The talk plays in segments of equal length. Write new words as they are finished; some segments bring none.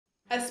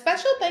A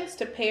special thanks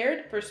to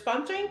Paired for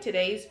sponsoring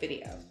today's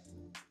video.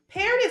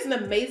 Paired is an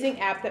amazing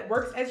app that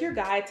works as your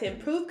guide to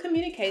improve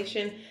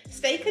communication,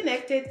 stay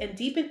connected, and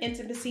deepen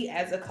intimacy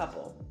as a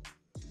couple.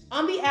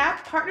 On the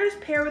app, partners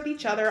pair with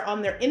each other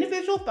on their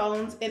individual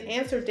phones and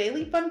answer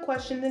daily fun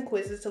questions and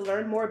quizzes to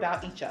learn more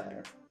about each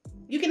other.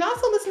 You can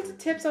also listen to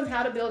tips on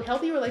how to build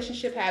healthy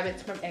relationship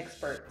habits from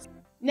experts.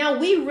 Now,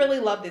 we really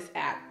love this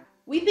app.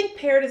 We think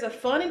Paired is a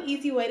fun and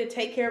easy way to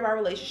take care of our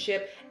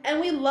relationship, and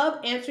we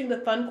love answering the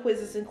fun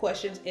quizzes and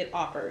questions it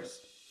offers.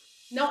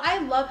 Now, I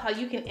love how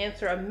you can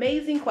answer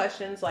amazing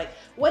questions like,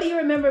 what do you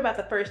remember about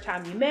the first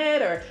time you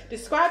met? Or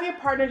describe your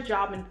partner's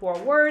job in 4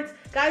 words.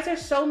 Guys,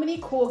 there's so many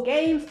cool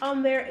games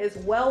on there as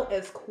well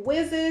as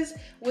quizzes,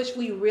 which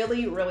we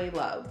really, really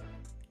love.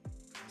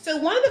 So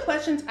one of the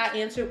questions I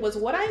answered was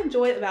what I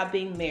enjoyed about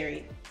being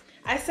married.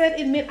 I said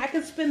it meant I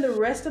could spend the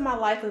rest of my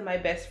life with my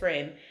best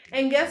friend.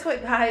 And guess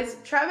what, guys?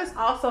 Travis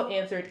also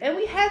answered, and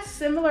we had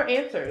similar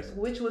answers,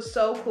 which was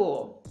so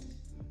cool.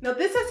 Now,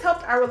 this has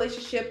helped our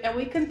relationship, and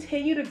we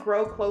continue to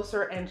grow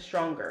closer and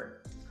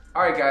stronger.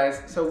 All right,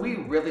 guys, so we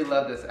really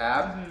love this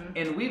app,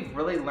 and we've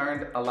really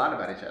learned a lot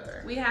about each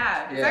other. We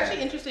have. It's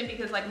actually interesting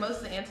because like most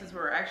of the answers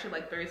were actually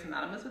like very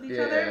synonymous with each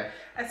other.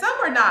 And some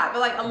were not, but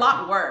like a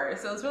lot were,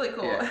 so it's really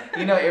cool. Yeah.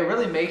 You know, it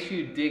really makes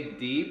you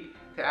dig deep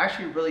to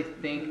actually really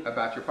think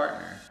about your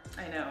partner.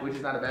 I know. Which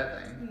is not a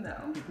bad thing.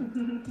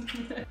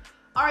 No.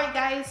 All right,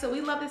 guys, so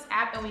we love this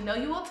app and we know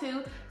you will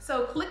too.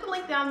 So click the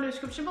link down in the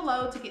description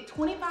below to get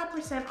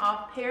 25%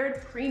 off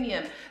Paired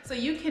Premium so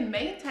you can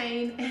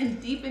maintain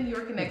and deepen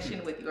your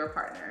connection with your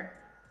partner.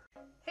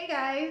 Hey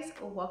guys,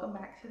 welcome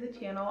back to the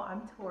channel.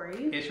 I'm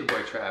Tori. It's your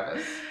boy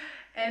Travis.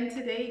 And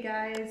today,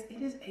 guys,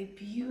 it is a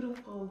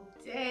beautiful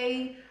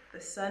day.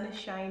 The sun is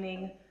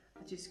shining,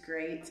 which is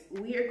great.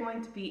 We are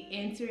going to be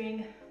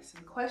answering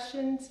some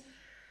questions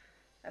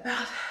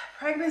about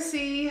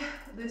pregnancy.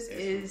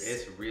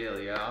 It's real,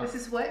 y'all. This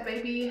is what,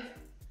 baby?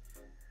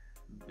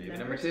 Baby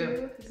number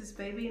two. This is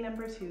baby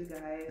number 2,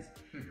 guys.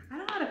 I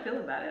don't know how to feel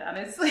about it,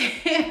 honestly.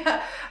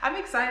 I'm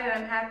excited,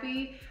 I'm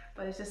happy,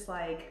 but it's just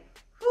like,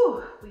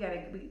 whew,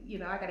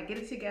 I gotta get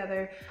it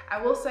together.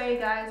 I will say,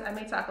 guys, I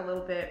may talk a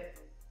little bit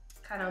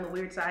kind of on the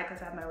weird side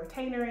because I have my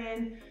retainer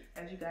in.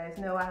 As you guys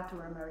know, I have to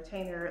wear my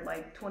retainer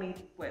like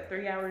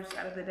 30 hours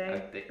out of the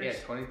day? Yeah,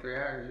 23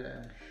 hours,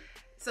 yeah.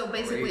 So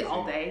basically crazy.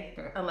 All day,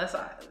 unless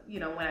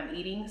when I'm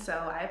eating. So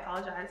I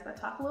apologize if I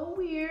talk a little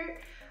weird.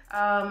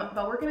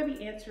 But we're gonna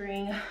be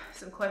answering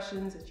some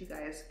questions that you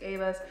guys gave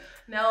us.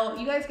 Now,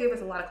 you guys gave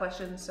us a lot of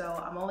questions, so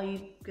I'm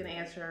only gonna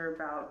answer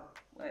about,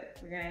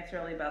 we're gonna answer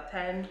only about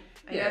 10,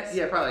 I guess?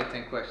 Yeah, probably like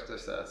 10 questions or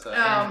so. So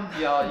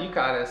y'all, you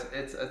got us.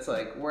 It's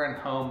like we're in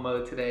home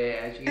mode today,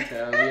 as you can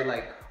tell.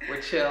 We're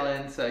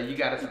chilling, so you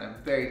got us in a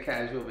very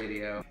casual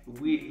video.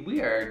 We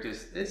are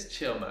just, it's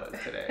chill mode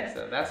today,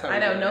 so that's how I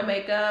know, no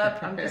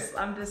makeup.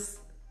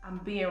 I'm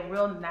being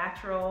real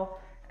natural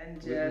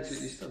and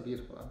just. You're still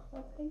beautiful.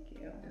 Well, thank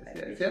you.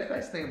 Yes, that's the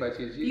best thing about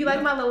you. You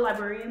like my little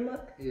librarian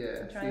look?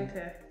 Yeah. I'm trying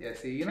to. Yeah,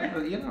 see, you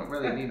don't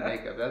really need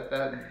makeup.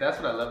 That's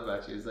what I love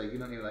about you. Is like you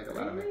don't need like a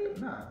lot of makeup.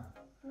 No.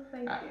 Well,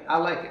 thank you. I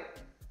like it.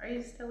 Are you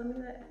just telling me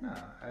that? No,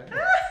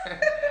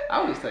 I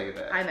always tell you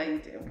that. I know you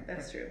do.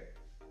 That's true.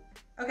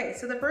 Okay,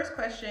 so the first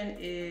question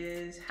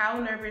is, how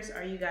nervous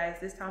are you guys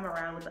this time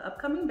around with the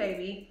upcoming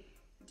baby?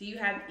 Do you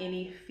have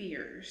any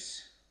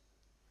fears?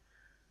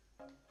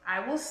 I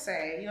will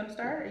say, you want to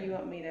start or you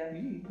want me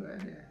to? Go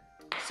ahead.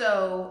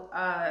 So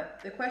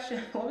the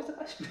question, what was the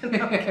question?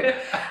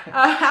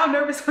 How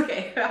nervous?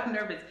 Okay, I'm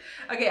nervous.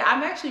 Okay,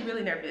 I'm actually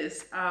really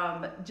nervous.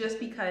 Just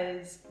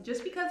because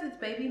it's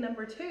baby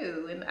number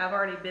 2, and I've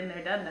already been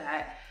there, done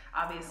that.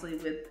 Obviously,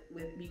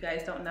 with you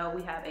guys don't know,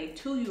 we have a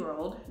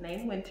 2-year-old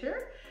named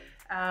Winter.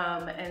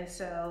 And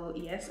so,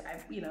 yes,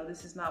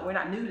 this is not, we're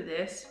not new to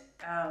this.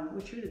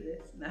 We're true to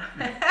this. No.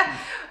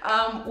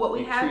 What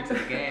we have true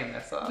to the game,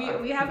 that's all.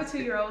 We have a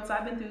 2-year-old, so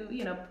I've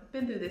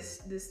been through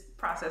this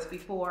process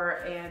before,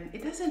 and I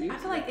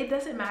feel like it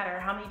doesn't matter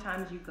how many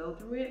times you go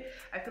through it.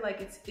 I feel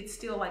like it's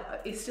still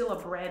a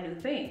brand new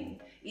thing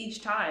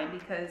each time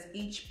because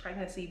each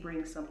pregnancy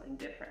brings something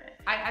different.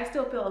 I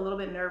still feel a little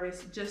bit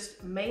nervous,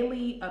 just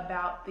mainly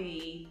about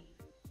the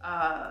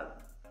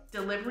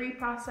delivery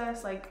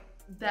process, like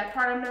that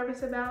part I'm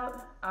nervous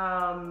about,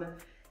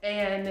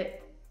 and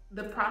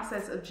the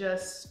process of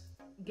just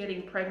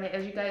getting pregnant.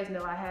 As you guys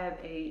know, I had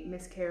a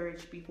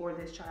miscarriage before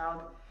this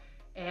child,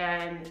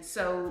 and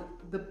so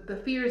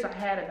the fears I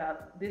had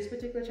about this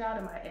particular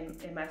child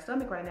in my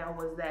stomach right now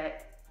was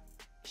that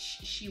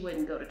she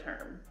wouldn't go to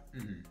term,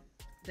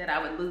 that I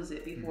would lose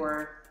it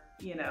before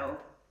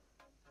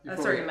a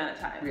certain amount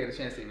of time. We had a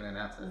chance to even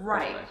announce it.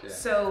 Right. Much, yeah.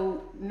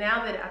 So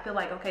now that I feel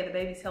like, okay, the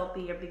baby's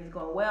healthy, everything's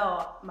going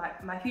well,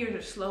 my fears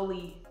are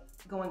slowly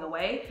going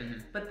away,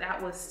 but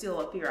that was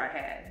still a fear I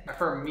had.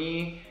 For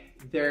me,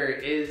 there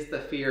is the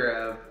fear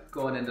of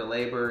going into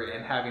labor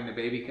and having the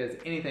baby because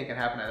anything can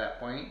happen at that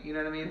point, you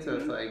know what I mean? So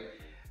it's like,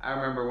 I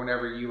remember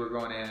whenever you were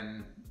going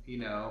in,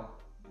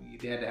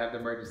 they had to have the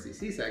emergency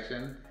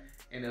C-section,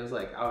 and it was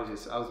like, I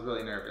was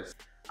really nervous.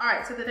 All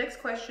right, so the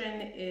next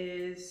question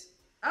is,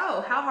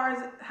 Oh, how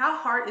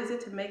hard is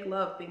it to make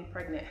love being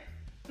pregnant?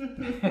 Oh,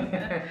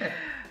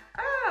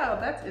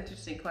 that's an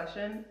interesting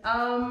question.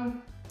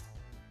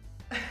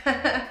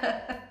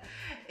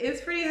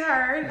 It's pretty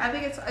hard. I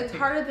think it's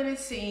harder than it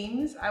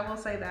seems. I will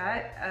say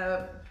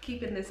that.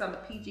 Keeping this on the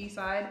PG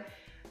side,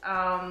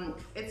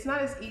 it's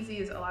not as easy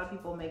as a lot of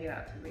people make it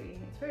out to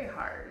be. It's very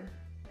hard,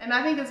 and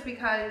I think it's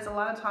because a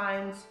lot of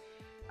times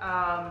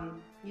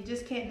you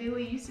just can't do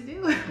what you used to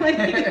do.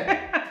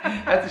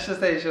 That's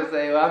what she'll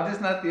say. Well, I'm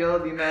just not the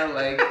old,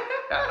 like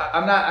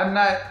I'm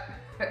not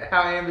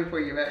how I am before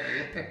you met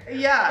me.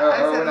 Yeah,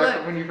 or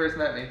look, when you first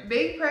met me.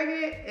 Being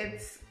pregnant,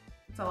 it's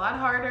a lot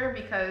harder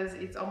because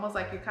it's almost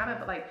like you're kind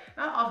of like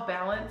not off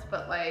balance,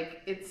 but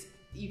like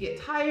you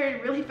get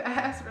tired really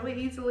fast, really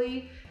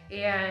easily,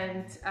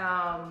 and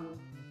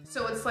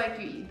so it's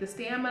like the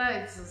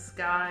stamina is just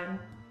gone.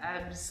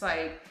 I'm just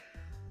like,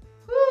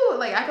 whoo,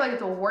 like I feel like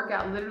it's a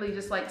workout, literally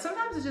just like,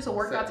 sometimes it's just a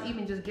workout to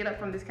even just get up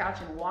from this couch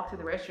and walk to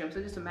the restroom.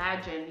 So just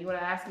imagine, you want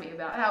to ask me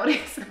about how it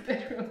is in the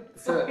bedroom.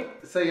 So what you're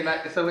saying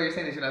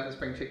is you're not the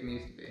spring chicken you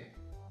used to be.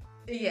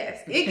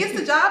 Yes, it gets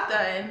the job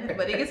done,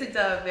 but it gets it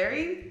done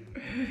very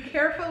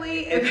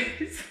carefully.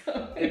 It's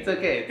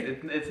okay.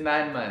 It's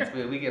 9 months,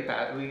 but we get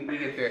past. We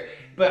get through it.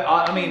 But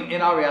I mean,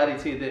 in all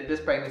reality, too, this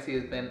pregnancy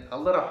has been a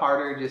little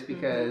harder just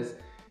because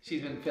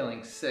she's been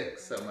feeling sick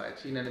so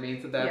much. You know what I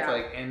mean? So that's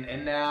like,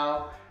 and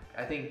now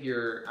I think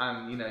you're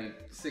on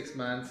 6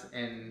 months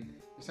and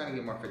you're starting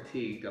to get more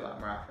fatigued a lot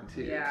more often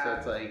too. Yeah. So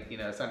it's like,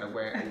 it's starting to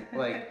wear,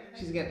 like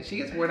she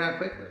gets worn out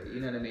quickly. You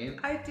know what I mean?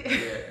 I did.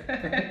 Yeah.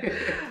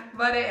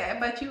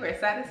 but you were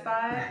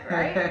satisfied,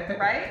 right?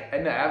 Right?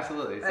 No,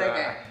 absolutely. So,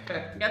 okay.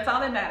 That's all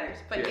that matters.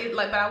 But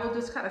but I will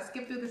just kind of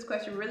skip through this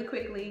question really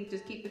quickly.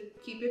 Just keep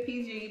it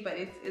PG, but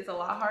it's a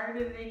lot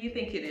harder than you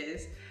think it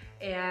is.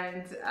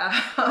 And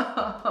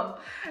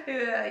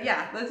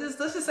yeah, let's just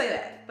say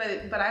that.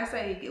 But I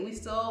say we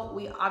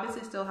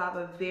obviously still have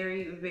a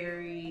very,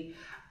 very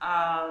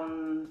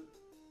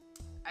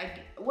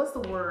what's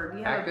the word?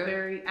 We have a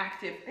very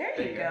active.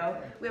 There you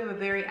go. We have a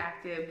very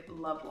active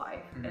love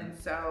life, and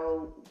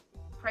so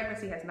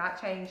pregnancy has not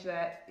changed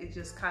that. It's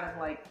just kind of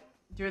like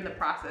during the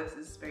process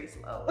it's very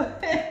slow.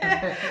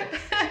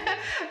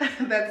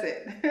 That's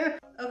it.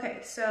 Okay,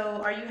 so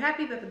are you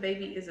happy that the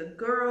baby is a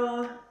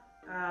girl?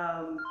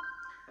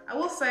 I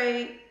will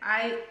say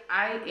I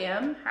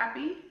am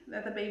happy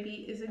that the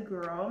baby is a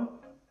girl.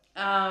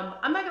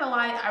 I'm not gonna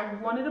lie, I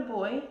wanted a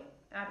boy.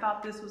 I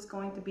thought this was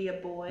going to be a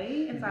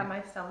boy inside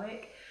my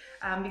stomach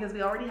because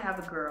we already have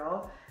a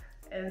girl.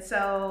 And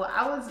so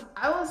I will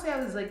say I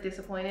was like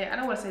disappointed. I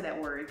don't want to say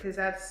that word because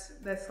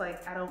that's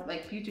like, I don't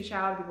like future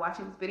child be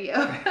watching this video.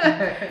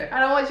 I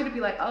don't want you to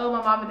be like, oh,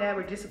 my mom and dad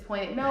were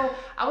disappointed. No,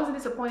 I wasn't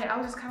disappointed. I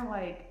was just kind of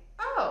like,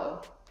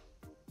 oh,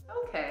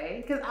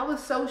 okay. Because I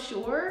was so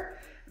sure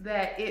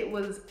that it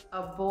was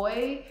a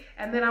boy,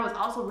 and then I was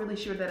also really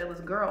sure that it was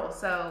a girl.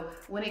 So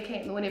when we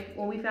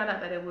found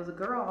out that it was a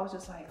girl, I was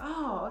just like,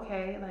 oh,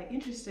 okay, like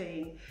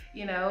interesting,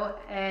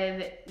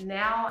 and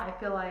now I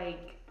feel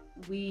like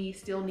we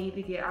still need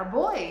to get our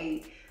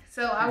boy.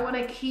 So I want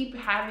to keep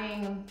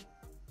having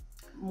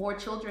more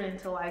children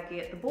until I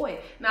get the boy.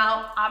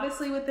 Now,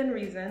 obviously within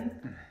reason,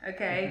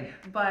 okay,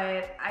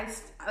 but I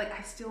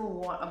still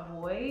want a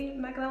boy,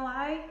 I'm not gonna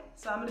lie.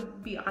 So I'm gonna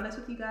be honest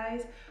with you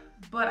guys.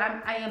 But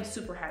I am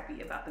super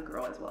happy about the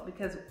girl as well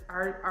because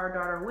our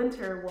daughter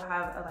Winter will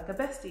have a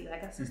bestie,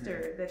 like a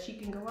sister that she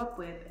can grow up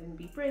with and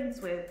be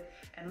friends with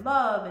and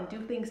love and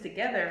do things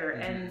together.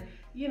 And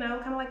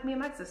kind of like me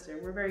and my sister,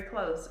 we're very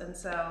close. And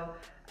so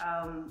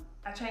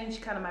I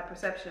changed kind of my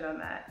perception on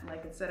that.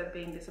 Like instead of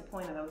being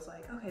disappointed, I was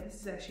like, okay, this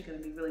is actually going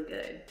to be really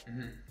good.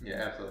 Yeah,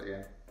 absolutely.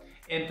 Yeah.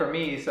 And for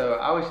me, so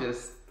I was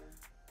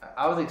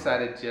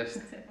excited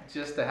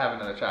just to have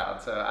another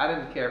child. So I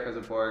didn't care if it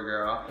was a boy or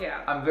girl.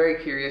 Yeah. I'm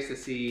very curious to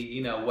see,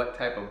 what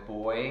type of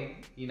boy,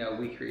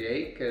 we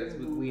create, because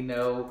we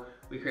know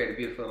we create a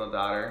beautiful little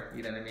daughter,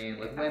 you know what I mean,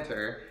 with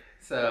Winter.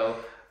 So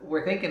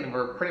we're thinking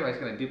we're pretty much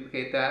going to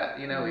duplicate that,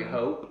 we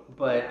hope.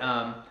 But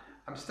I'm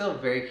still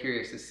very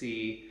curious to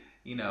see,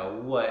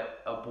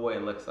 what a boy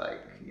looks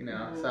like,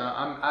 So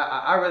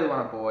I really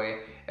want a boy.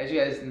 As you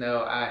guys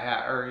know,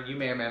 or you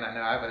may or may not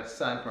know, I have a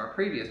son from a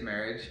previous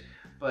marriage.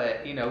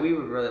 But, we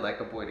would really like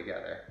a boy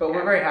together. But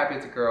we're very happy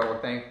it's a girl.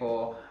 We're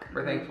thankful.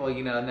 We're thankful,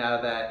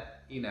 now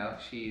that,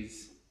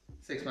 she's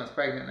 6 months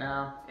pregnant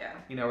now.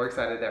 Yeah. We're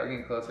excited that we're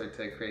getting closer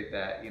to create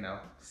that,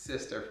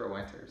 sister for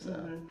Winter. So.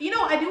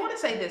 I do want to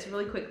say this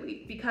really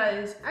quickly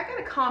because I got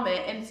a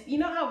comment,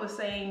 and how I was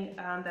saying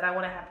that I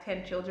want to have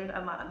 10 children.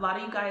 A lot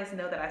of you guys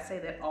know that I say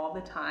that all the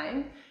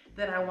time,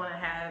 that I want to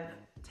have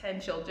 10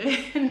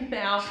 children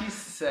now. She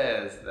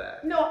says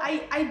that. No,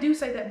 I do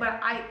say that, but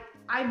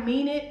I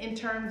mean it in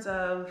terms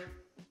of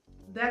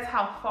that's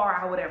how far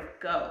I would ever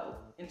go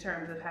in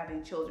terms of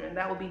having children.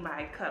 That would be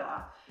my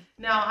cutoff.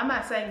 Now, I'm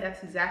not saying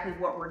that's exactly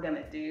what we're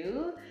gonna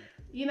do,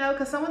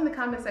 because someone in the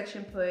comment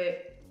section put,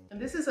 and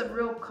this is a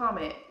real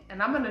comment,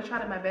 and I'm gonna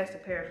try my best to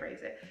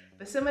paraphrase it,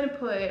 but someone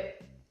put,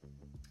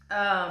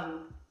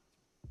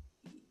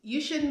 you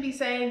shouldn't be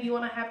saying you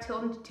want to have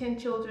 10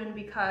 children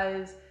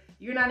because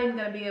you're not even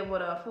going to be able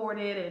to afford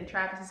it, and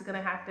Travis is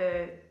going to have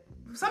to,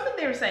 something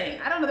they were saying.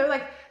 I don't know.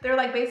 They're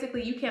like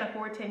basically you can't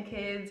afford 10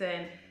 kids,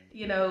 and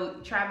you know,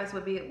 Travis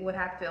would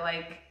have to,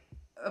 like,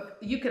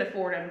 you could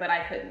afford them, but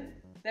I couldn't.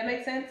 That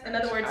makes sense? In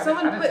other words,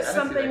 someone put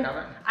something,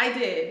 I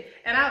did.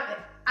 And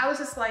I was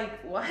just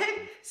like, what?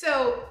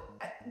 So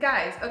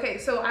guys, okay,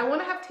 so I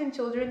want to have 10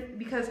 children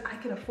because I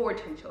can afford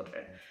 10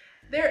 children.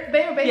 They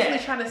were basically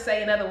trying to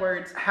say, in other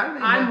words,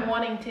 I'm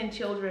wanting 10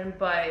 children,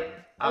 but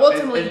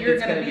ultimately you're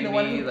going to be the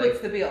one who puts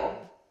the bill.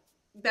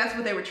 That's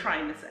what they were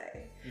trying to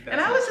say.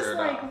 And I was just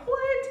like,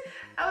 what?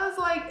 I was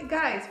like,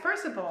 guys,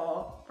 first,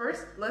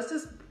 let's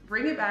just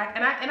bring it back.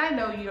 And I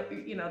know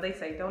you know, they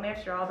say don't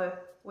answer all the,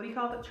 what do you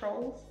call it,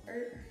 trolls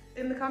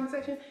in the comment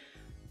section.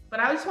 But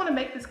I just want to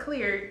make this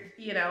clear,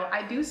 you know,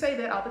 I do say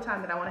that all the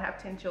time that I want to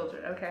have 10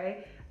 children,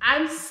 okay?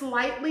 I'm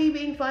slightly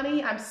being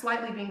funny, I'm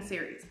slightly being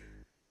serious.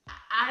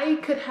 I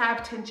could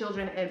have 10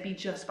 children and be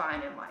just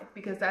fine in life,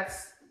 because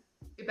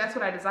if that's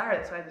what I desire,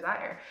 that's what I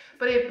desire.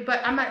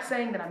 But I'm not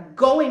saying that I'm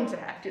going to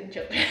have 10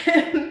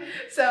 children.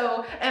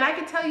 So, and I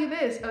can tell you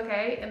this,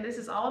 okay? And this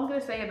is all I'm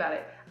gonna say about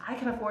it. I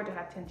can afford to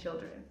have 10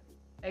 children,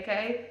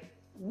 okay?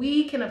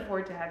 We can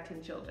afford to have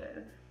 10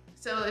 children.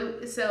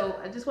 So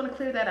I just want to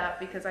clear that up,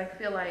 because I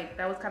feel like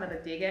that was kind of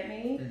a dig at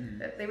me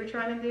that they were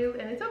trying to do.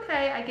 And it's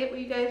okay, I get where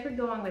you guys were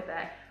going with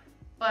that.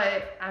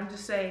 But I'm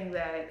just saying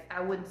that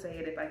I wouldn't say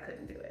it if I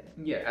couldn't do it.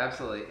 Yeah,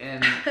 absolutely.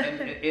 And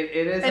it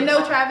is. And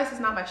no, Travis is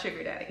not my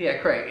sugar daddy. Yeah,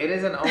 correct. It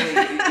isn't only,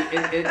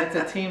 it's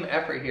a team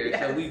effort here. Yes.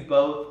 So we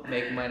both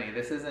make money.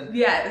 This isn't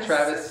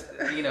Travis,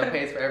 you know,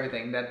 pays for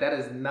everything. That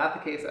is not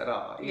the case at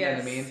all. You know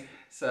what I mean?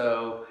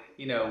 So,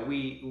 you know,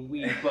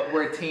 but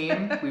we're a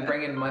team. We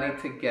bring in money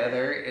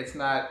together. It's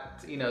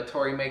not, you know,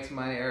 Tori makes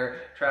money or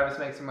Travis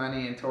makes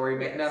money and Tori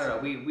makes, no.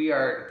 We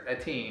are a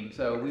team.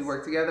 So we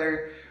work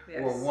together.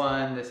 Yes. We're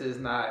one.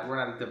 We're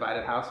not a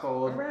divided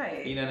household.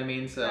 Right. You know what I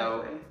mean?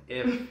 So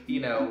if, you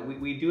know,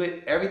 we do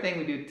it, everything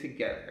we do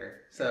together.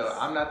 So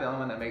I'm not the only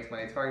one that makes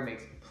money. Tori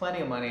makes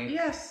plenty of money.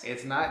 Yes.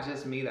 It's not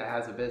just me that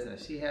has a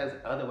business. She has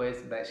other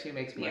ways that she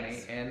makes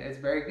money, and it's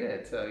very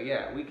good. So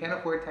yeah, we can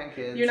afford 10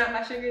 kids. You're not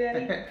my sugar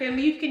daddy?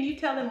 Can you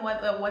tell them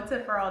once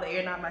and for all that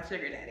you're not my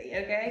sugar daddy,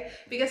 okay?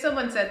 Because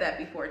someone said that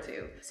before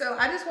too. So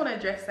I just want to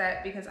address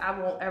that, because I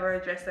won't ever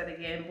address that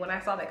again. When I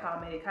saw that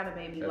comment, it kind of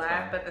made me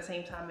laugh, but at the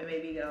same time it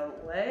made me go,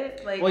 what?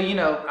 Like, well, you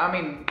know, I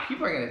mean,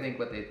 people are going to think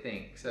what they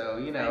think. So,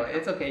 you know,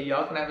 it's okay.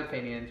 Y'all can have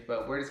opinions,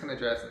 but we're just going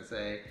to address and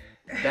say,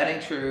 that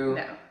ain't true,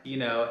 you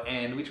know,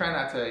 and we try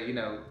not to, you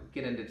know,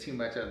 get into too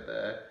much of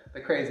the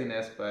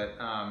craziness, but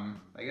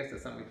I guess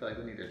that's something we feel like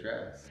we need to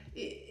address.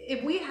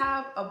 If we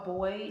have a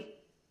boy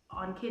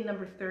on kid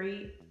number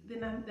 3,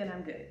 then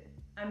I'm good.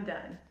 I'm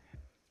done.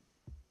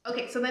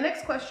 Okay, so the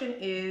next question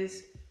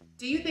is,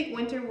 do you think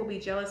Winter will be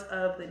jealous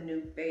of the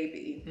new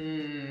baby?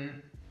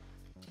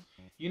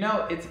 You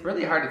know, it's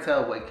really hard to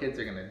tell what kids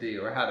are going to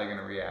do or how they're going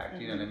to react,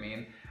 you know what I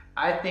mean?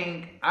 I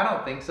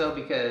don't think so,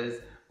 because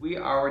we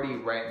already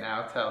right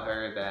now tell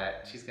her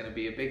that she's going to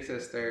be a big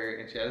sister,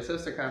 and she has a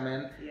sister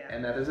coming,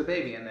 and that there's a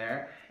baby in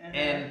there.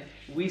 And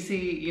we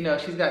see, you know,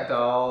 she's got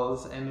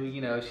dolls, and, you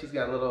know, she's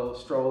got little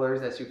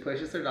strollers that she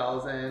pushes her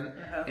dolls in,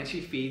 and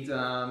she feeds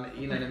them,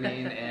 you know what I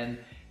mean? And,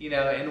 you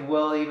know, and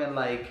we'll even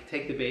like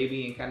take the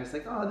baby and kind of just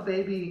like, oh, the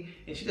baby,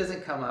 and she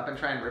doesn't come up and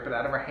try and rip it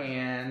out of her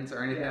hands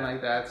or anything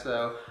like that.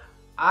 So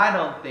I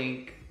don't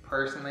think,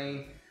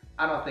 personally,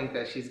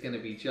 that she's going to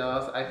be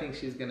jealous. I think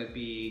she's going to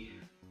be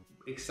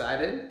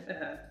excited.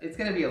 It's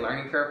going to be a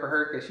learning curve for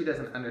her, because she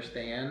doesn't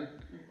understand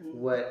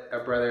what a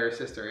brother or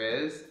sister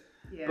is.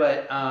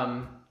 But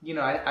you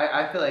know,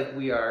 I feel like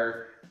we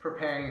are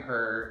preparing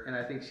her, and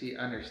I think she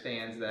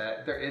understands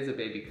that there is a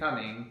baby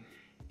coming,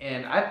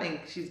 and I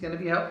think she's going to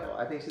be helpful.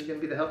 I think she's going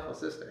to be the helpful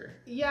sister.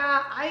 You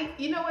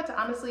know what,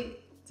 honestly,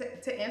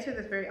 to answer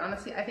this very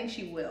honestly, I think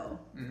she will.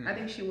 I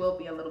think she will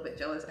be a little bit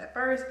jealous at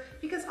first,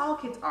 because all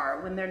kids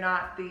are when they're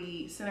not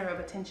the center of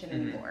attention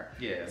anymore.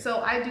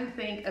 So I do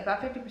think about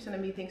 50% of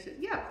me thinks that,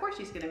 of course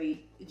she's gonna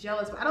be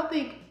jealous, but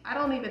I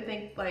don't even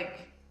think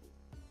like,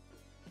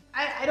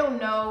 I don't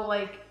know,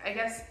 like, I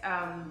guess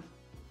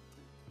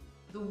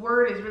the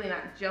word is really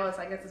not jealous,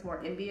 I guess it's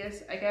more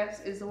envious, I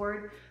guess is the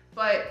word.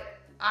 But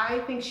I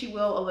think she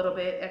will a little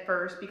bit at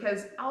first,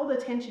 because all the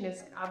attention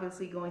is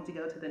obviously going to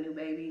go to the new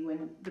baby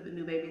when the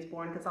new baby is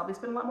born, because I'll be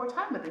spending a lot more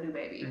time with the new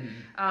baby.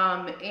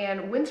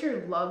 And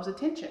Winter loves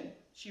attention.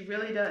 She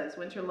really does.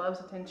 Winter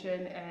loves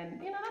attention,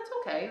 and, you know, that's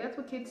okay. That's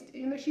what kids,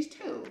 you know, she's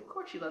 2. Of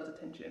course she loves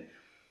attention.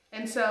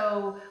 And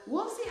so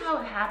we'll see how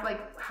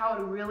how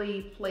it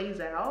really plays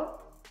out.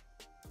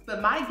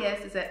 But my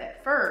guess is that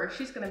at first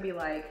she's going to be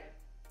like,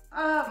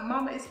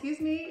 Mama,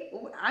 excuse me,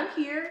 I'm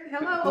here.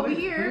 Hello, over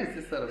here. Who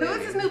is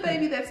this new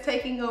baby that's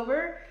taking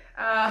over?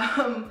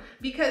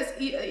 Because,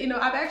 you know,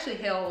 I've actually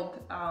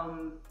held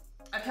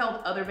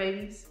other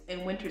babies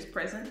in Winter's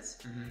presence,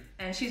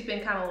 and she's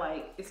been kind of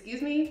like,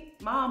 excuse me,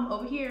 Mom,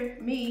 over here,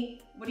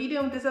 me, what are you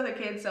doing with this other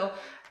kid? So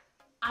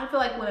I feel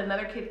like when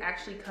another kid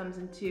actually comes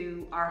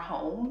into our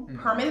home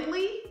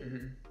permanently,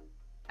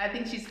 I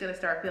think she's gonna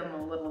start feeling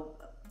a little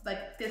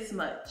like this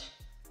much,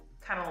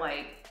 kind of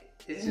like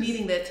it's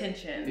needing the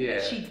attention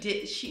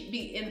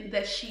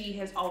that she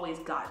has always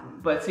gotten.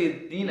 But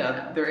see, you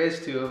know, there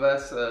is two of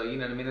us, so you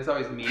know what I mean. There's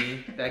always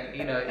me. That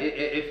you know,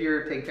 if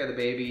you're taking care of the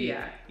baby,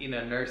 you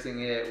know,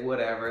 nursing it,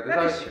 whatever.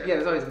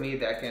 There's always me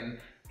that can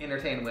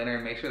entertain Winter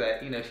and make sure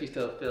that you know she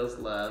still feels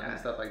love and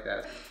stuff like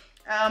that.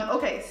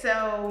 Okay,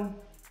 so.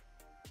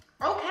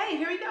 Okay,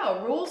 here we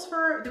go.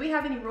 Do we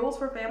have any rules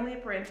for family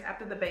and friends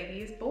after the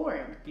baby is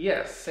born?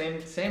 Yes,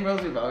 same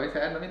rules we've always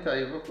had. Let me tell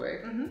you real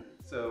quick.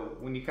 So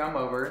when you come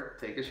over,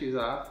 take your shoes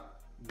off,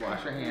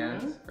 wash your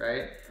hands,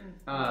 right?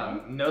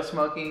 No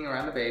smoking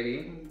around the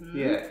baby.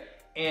 Yeah,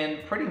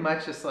 and pretty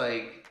much just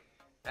like,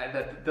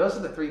 those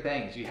are the three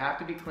things. You have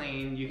to be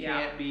clean. You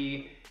can't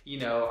be, you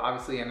know,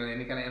 obviously under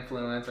any kind of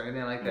influence or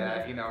anything like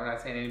that. You know, we're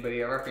not saying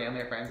anybody of our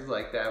family or friends is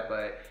like that,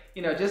 but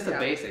you know, just the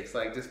basics.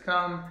 Like just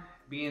come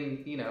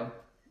being, you know,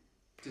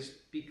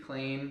 just be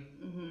clean.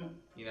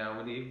 You know,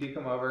 when you do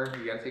come over,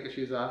 you gotta take your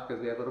shoes off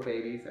because we have little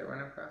babies that run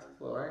across the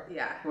floor.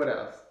 Yeah. What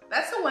else?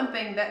 That's the one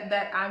thing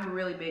that I'm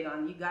really big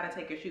on. You gotta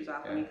take your shoes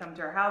off when you come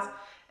to our house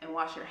and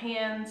wash your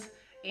hands.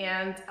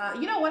 And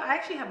you know what? I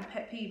actually have a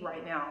pet peeve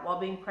right now while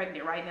being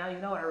pregnant right now. You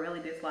know what I really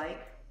dislike?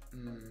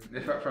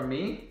 From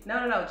me?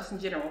 No, just in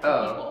general,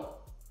 from people.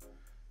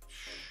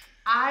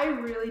 I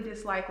really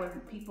dislike when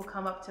people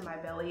come up to my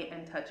belly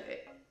and touch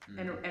it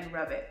and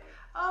rub it.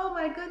 Oh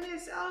my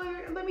goodness,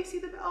 let me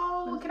see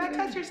can I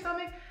touch your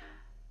stomach?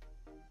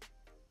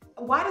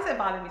 Why does that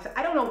bother me? So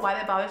I don't know why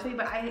that bothers me,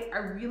 but I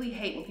really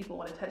hate when people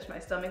want to touch my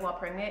stomach while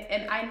pregnant.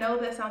 And I know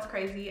that sounds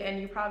crazy,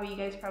 and you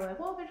guys are probably like,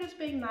 well, they're just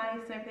being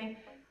nice and everything.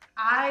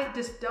 I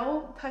just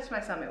don't touch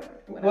my stomach.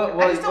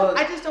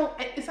 I just don't,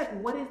 it's like,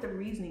 what is the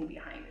reasoning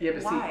behind it? Yeah,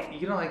 but why? See,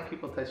 you don't like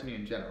people touching you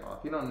in general.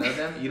 If you don't know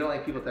them, you don't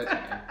like people touching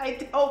you.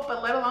 I don't,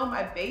 but let alone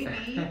my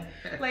baby.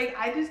 Like,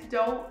 I just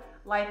don't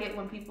like it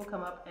when people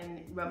come up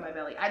and rub my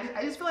belly. I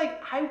just feel like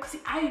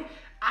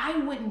I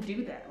wouldn't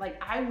do that.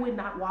 Like, I would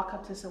not walk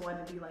up to someone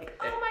and be like,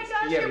 oh my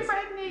gosh, you're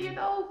pregnant, you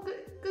know,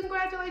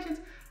 congratulations.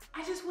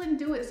 I just wouldn't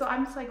do it. So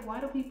I'm just like, why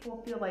do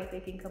people feel like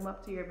they can come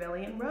up to your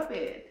belly and rub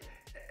it?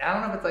 I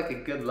don't know if it's like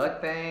a good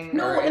luck thing.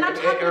 No, and I'm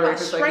talking about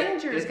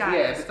strangers, guys.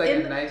 Yeah, if it's like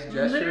a nice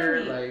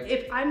gesture. Like,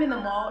 if I'm in the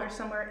mall or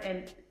somewhere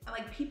and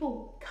like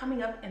people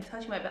coming up and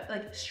touching my belly,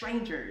 like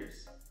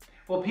strangers.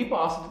 Well, people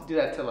also do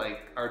that to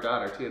like our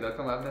daughter too. They'll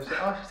come up and they'll say,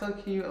 "Oh, she's so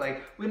cute."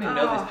 Like, we don't even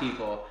know these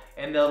people,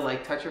 and they'll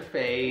like touch her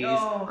face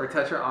or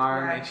touch her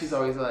arm, and she's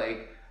always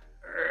like.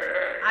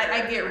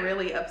 I get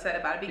really upset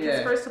about it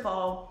because first of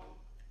all,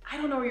 I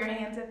don't know where your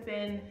hands have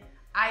been.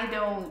 I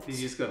don't. Did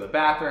you just go to the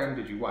bathroom?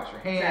 Did you wash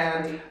your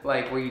hands? Exactly.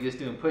 Like, were you just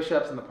doing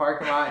push-ups in the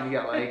parking lot and you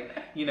got like,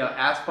 you know,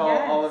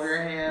 asphalt all over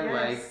your hand?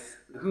 Like,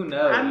 who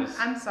knows?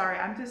 I'm sorry.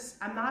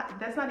 I'm not,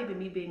 that's not even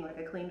me being like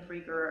a clean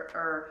freak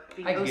or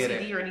being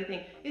OCD or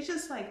anything. It's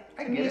just like,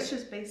 to me, it's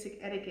just basic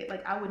etiquette.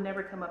 Like, I would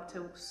never come up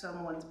to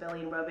someone's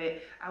belly and rub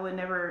it. I would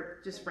never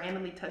just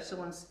randomly touch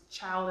someone's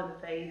child in the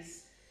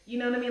face. You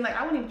know what I mean? Like,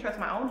 I wouldn't even trust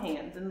my own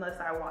hands unless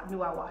I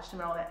knew I washed them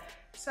and all that.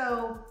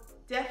 So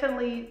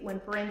definitely when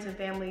friends and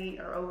family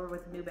are over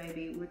with the new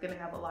baby, we're gonna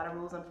have a lot of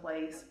rules in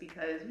place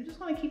because we just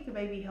wanna keep the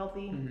baby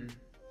healthy,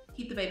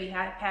 keep the baby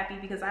happy,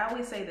 because I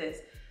always say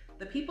this,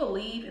 the people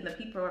leave and the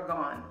people are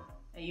gone.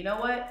 And you know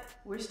what?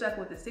 We're stuck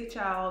with the sick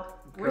child.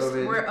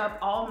 We're up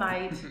all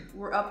night.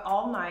 We're up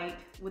all night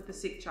with the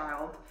sick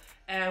child.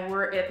 And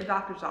we're at the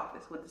doctor's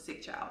office with the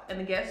sick child. And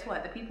then guess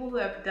what? The people who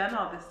have done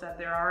all this stuff,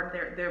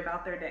 they're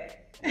about their day.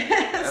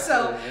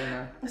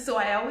 So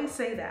I always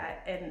say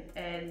that.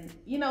 And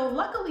you know,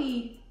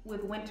 luckily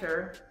with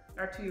Winter,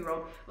 our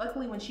 2-year-old,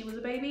 luckily when she was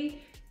a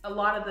baby, a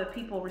lot of the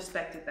people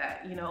respected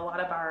that. You know, a lot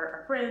of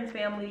our friends,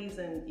 families,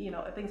 and you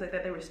know, things like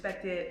that, they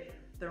respected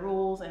the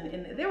rules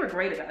and they were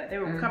great about it. They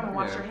would come and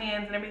wash their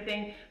hands and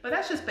everything, but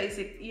that's just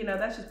basic, you know,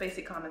 that's just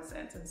basic common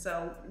sense. And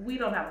so we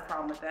don't have a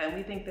problem with that. And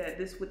we think that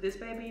with this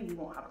baby, we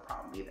won't have a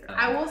problem either.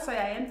 I will say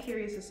I am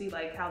curious to see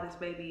like how this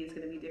baby is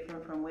going to be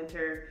different from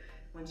Winter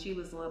when she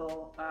was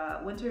little.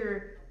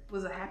 Winter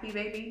was a happy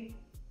baby.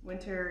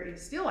 Winter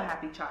is still a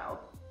happy child.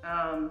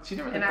 She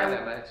didn't really cry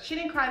that much. She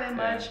didn't cry that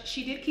much.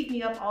 She did keep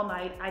me up all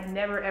night. I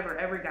never,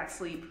 ever got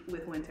sleep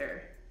with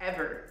Winter,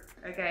 ever.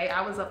 Okay,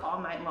 I was up all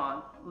night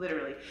long,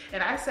 literally.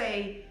 And I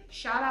say,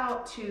 shout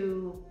out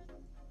to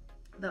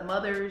the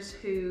mothers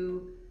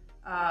who,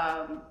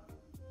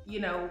 you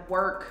know,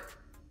 work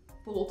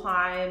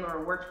full-time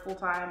or worked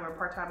full-time or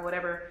part-time or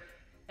whatever,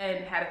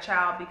 and had a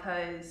child,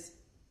 because,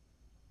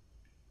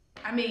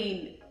 I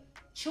mean,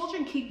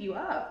 children keep you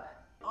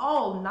up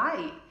all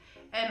night.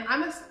 And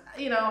I'm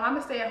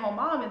a stay-at-home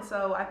mom, and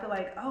so I feel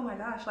like, oh my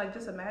gosh, like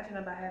just imagine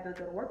if I had to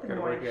go to work in the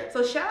morning.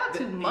 So shout out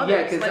to mothers.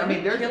 Yeah, because I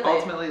mean, there's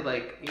ultimately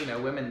like, you know,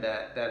 women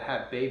that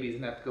have babies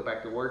and have to go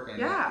back to work in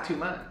 2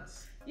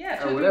 months.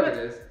 Yeah, or whatever it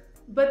is.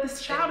 But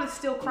this child is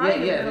still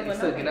crying. Yeah, they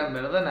still get up in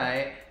the middle of the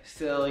night.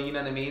 Still, you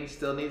know what I mean?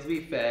 Still needs to be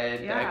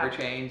fed, diaper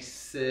changed,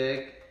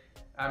 sick.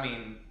 I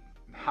mean,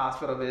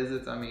 hospital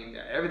visits. I mean,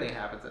 everything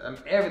happens.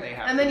 Everything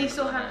happens. And then you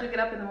still have to get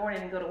up in the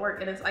morning and go to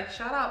work. And it's like,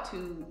 shout out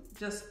to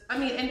just, I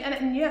mean,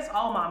 and yes,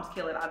 all moms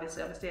kill it.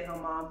 Obviously, I'm a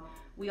stay-at-home mom.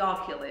 We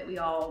all kill it. We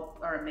all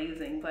are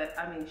amazing. But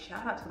I mean,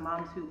 shout out to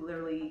moms who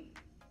literally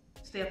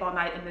stay up all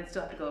night and then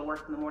still have to go to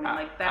work in the morning.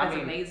 Like that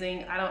is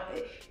amazing.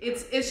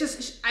 It's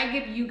just, I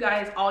give you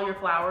guys all your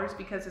flowers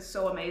because it's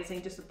so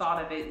amazing. Just the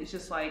thought of it. It's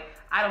just like,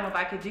 I don't know if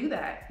I could do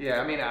that. Yeah,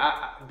 I mean,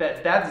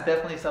 that's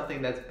definitely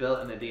something that's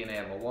built in the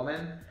DNA of a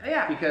woman.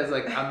 Yeah. Because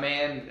like a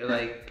man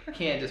like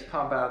can't just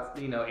pump out,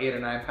 8 or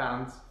 9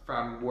 pounds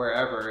from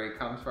wherever it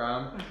comes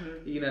from.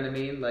 Mm-hmm. You know what I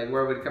mean? Like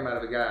where would it come out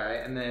of a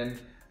guy? And then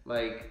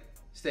like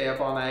stay up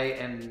all night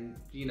and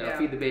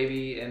feed the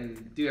baby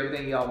and do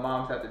everything y'all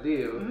moms have to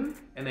do, mm-hmm.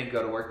 and then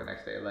go to work the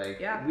next day. Like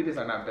we just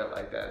are not built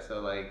like that.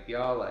 So like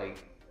y'all, like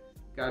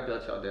God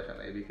built y'all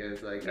differently,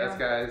 because like us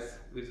guys,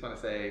 we just want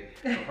to say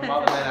from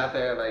all the men out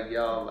there, like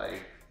y'all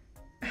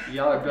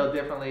are built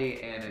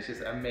differently, and it's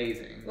just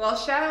amazing. Well,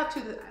 shout out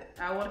to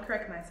I want to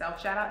correct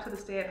myself. Shout out to the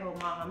stay-at-home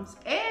moms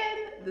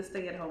and the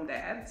stay-at-home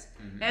dads,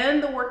 mm-hmm.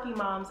 and the working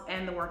moms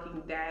and the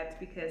working dads,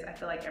 because I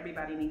feel like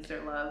everybody needs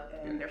their love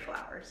and their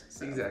flowers.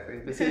 So. Exactly.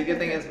 But see, the good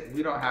thing is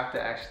we don't have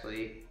to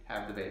actually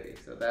have the baby.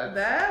 So well,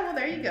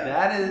 there you go.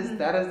 That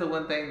is the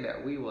one thing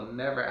that we will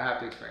never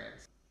have to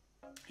experience.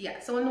 Yeah.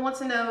 Someone wants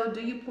to know: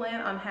 do you plan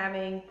on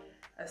having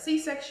a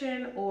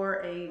C-section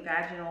or a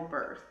vaginal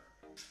birth?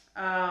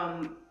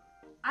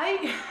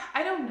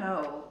 I don't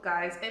know,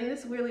 guys, and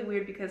it's really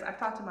weird because I've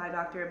talked to my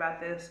doctor about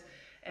this,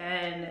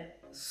 and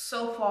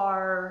so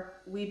far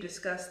we've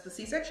discussed the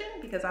C-section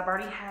because I've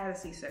already had a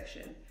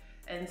C-section,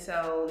 and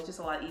so it's just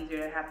a lot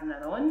easier to have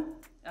another one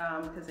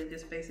because they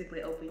just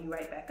basically open you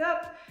right back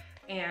up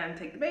and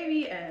take the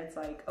baby, and it's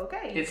like,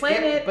 okay, you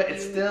plan it. But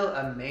it's still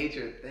a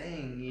major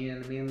thing, you know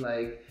what I mean?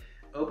 Like,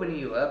 opening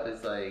you up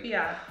is like,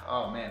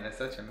 oh man, that's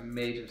such a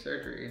major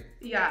surgery.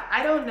 Yeah,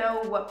 I don't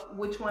know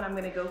which one I'm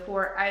gonna go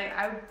for.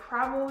 I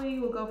probably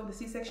will go for the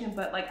C-section,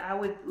 but like I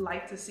would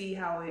like to see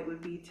how it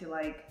would be to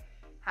like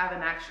have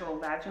an actual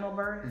vaginal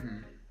birth,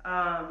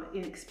 mm-hmm.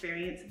 And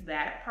experience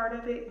that part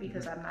of it,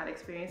 because mm-hmm. I've not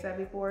experienced that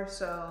before.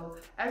 So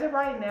as of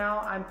right now,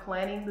 I'm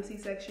planning the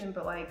C-section,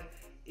 but like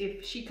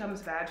if she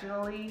comes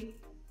vaginally,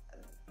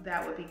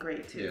 that would be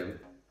great too.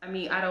 Yeah. I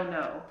mean, I don't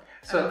know.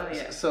 So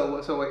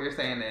what you're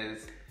saying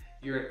is,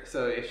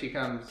 so if she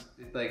comes,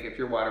 like if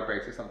your water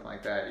breaks or something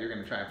like that, you're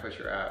gonna try and push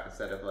her out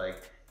instead of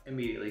like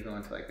immediately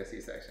going to like a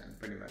C-section,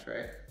 pretty much,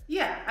 right?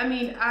 Yeah, I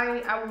mean,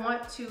 I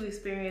want to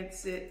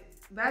experience it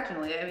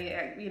vaginally.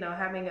 I mean,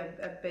 having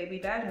a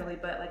baby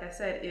vaginally, but like I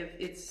said,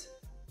 if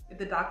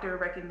the doctor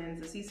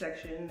recommends a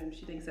C-section and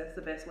she thinks that's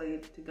the best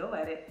way to go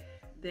at it,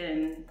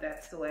 then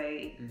that's the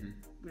way mm-hmm.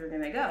 we're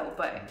gonna go.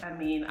 But I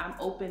mean, I'm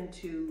open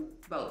to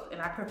both,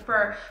 and I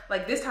prefer,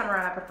 like this time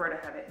around, I prefer to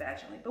have it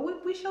vaginally,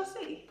 but we shall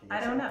see. I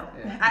don't know.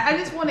 Yeah. I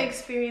just want to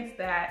experience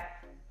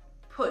that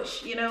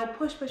push,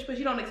 push.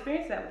 You don't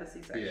experience that with a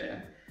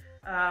C-section.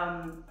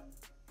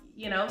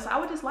 Yeah. So I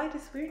would just like to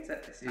experience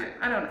that this time. Yeah.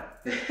 I don't know.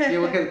 Yeah,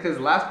 well, because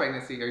last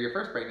pregnancy or your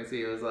first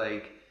pregnancy, it was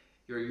like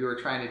you were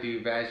trying to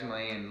do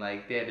vaginally, and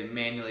like they had to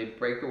manually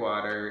break the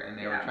water, and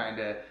they were trying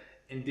to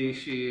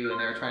induce you, and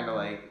they were trying to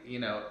like, they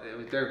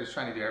were just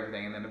trying to do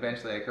everything, and then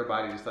eventually like her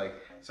body just like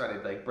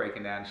started like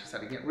breaking down. She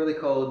started getting really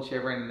cold and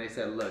shivering, and they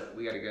said, look,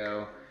 we gotta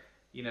go,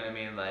 you know what I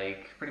mean,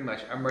 like pretty much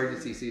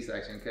emergency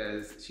C-section,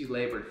 because she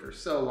labored for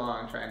so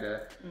long trying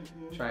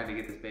to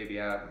get this baby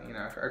out,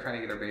 or trying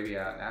to get her baby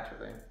out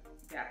naturally.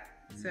 Yeah.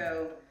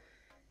 So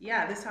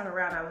this time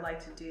around I would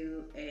like to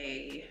do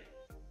a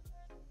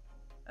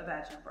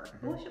vaginal birth.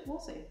 Mm-hmm. We'll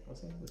see.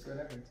 Let's see what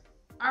happens.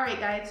 All right,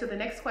 guys, so the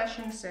next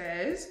question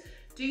says,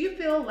 do you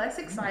feel less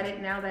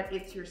excited now that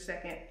it's your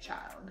second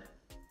child?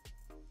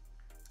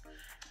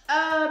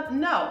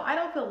 No, I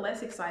don't feel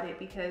less excited,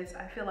 because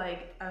I feel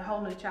like a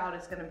whole new child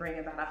is going to bring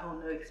about a whole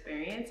new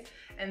experience.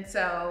 And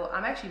so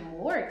I'm actually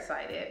more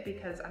excited,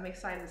 because I'm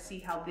excited to see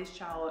how this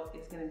child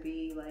is going to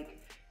be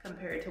like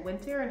compared to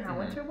Winter and how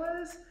Winter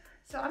was.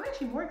 So I'm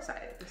actually more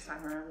excited this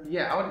time around.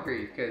 Yeah, I would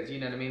agree, because you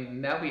know what I mean?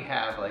 Now we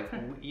have like,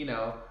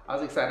 I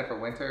was excited for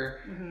Winter,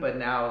 but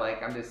now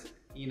like I'm just,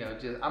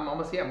 I'm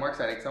almost, more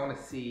excited, because I want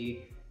to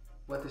see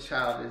what this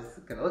child is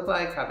going to look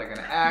like, how they're going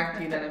to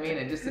act, you know what I mean?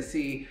 And just to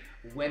see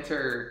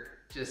Winter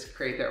just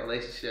create that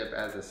relationship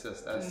as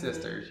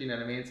sisters, you know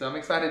what I mean? So I'm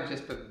excited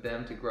just for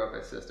them to grow up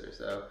as sisters.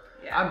 So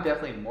I'm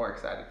definitely more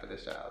excited for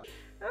this child.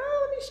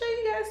 Oh, let me show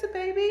you guys the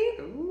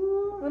baby.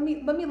 Ooh. Let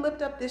me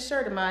lift up this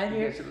shirt of mine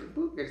here.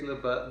 There's a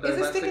little butt. Is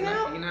it sticking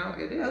out?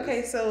 It is.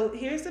 Okay, so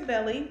here's the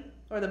belly,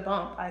 or the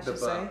bump, I should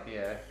say. The bump,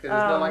 yeah. Because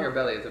it's no longer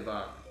belly, it's a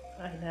bump.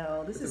 I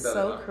know, this is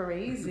so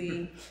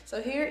crazy.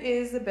 So here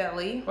is the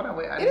belly. Hold on,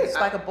 wait. It is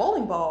like a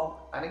bowling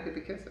ball. I didn't get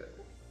to kiss it.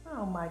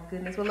 Oh my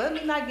goodness. Well, let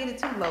me not get it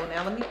too low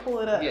now. Let me pull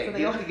it up. Yeah, so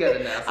get it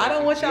together now. So I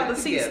don't want y'all to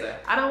see.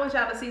 I don't want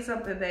y'all to see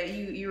something that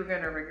you were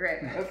gonna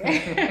regret. Okay.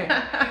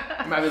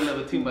 It might be a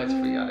little too much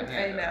for y'all to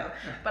handle. I know.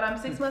 But I'm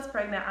 6 months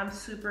pregnant. I'm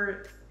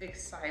super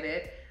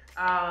excited.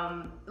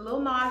 A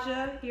little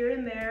nausea here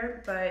and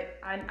there, but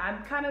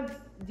I'm kind of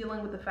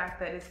dealing with the fact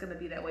that it's gonna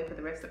be that way for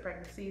the rest of the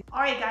pregnancy.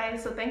 All right,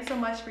 guys, so thanks so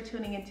much for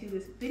tuning into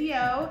this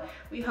video.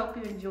 We hope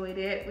you enjoyed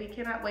it. We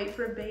cannot wait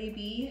for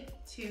baby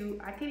to,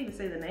 I can't even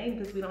say the name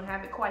because we don't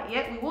have it quite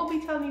yet. We will be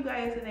telling you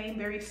guys the name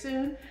very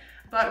soon,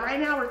 but right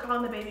now we're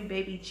calling the baby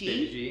Baby G,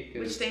 Baby G,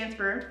 which stands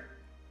for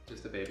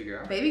just a baby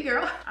girl. Baby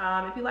girl.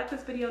 If you like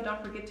this video,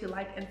 don't forget to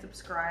like and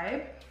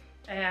subscribe.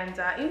 And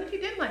even if you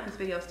didn't like this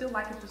video, still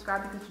like and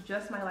subscribe because you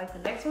just might like the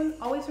next one.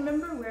 Always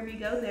remember, wherever you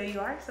go, there you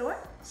are. So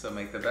what? So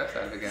make the best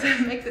out of it, guys.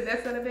 So make the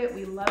best out of it.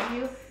 We love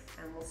you,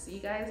 and we'll see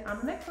you guys on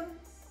the next one.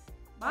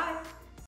 Bye.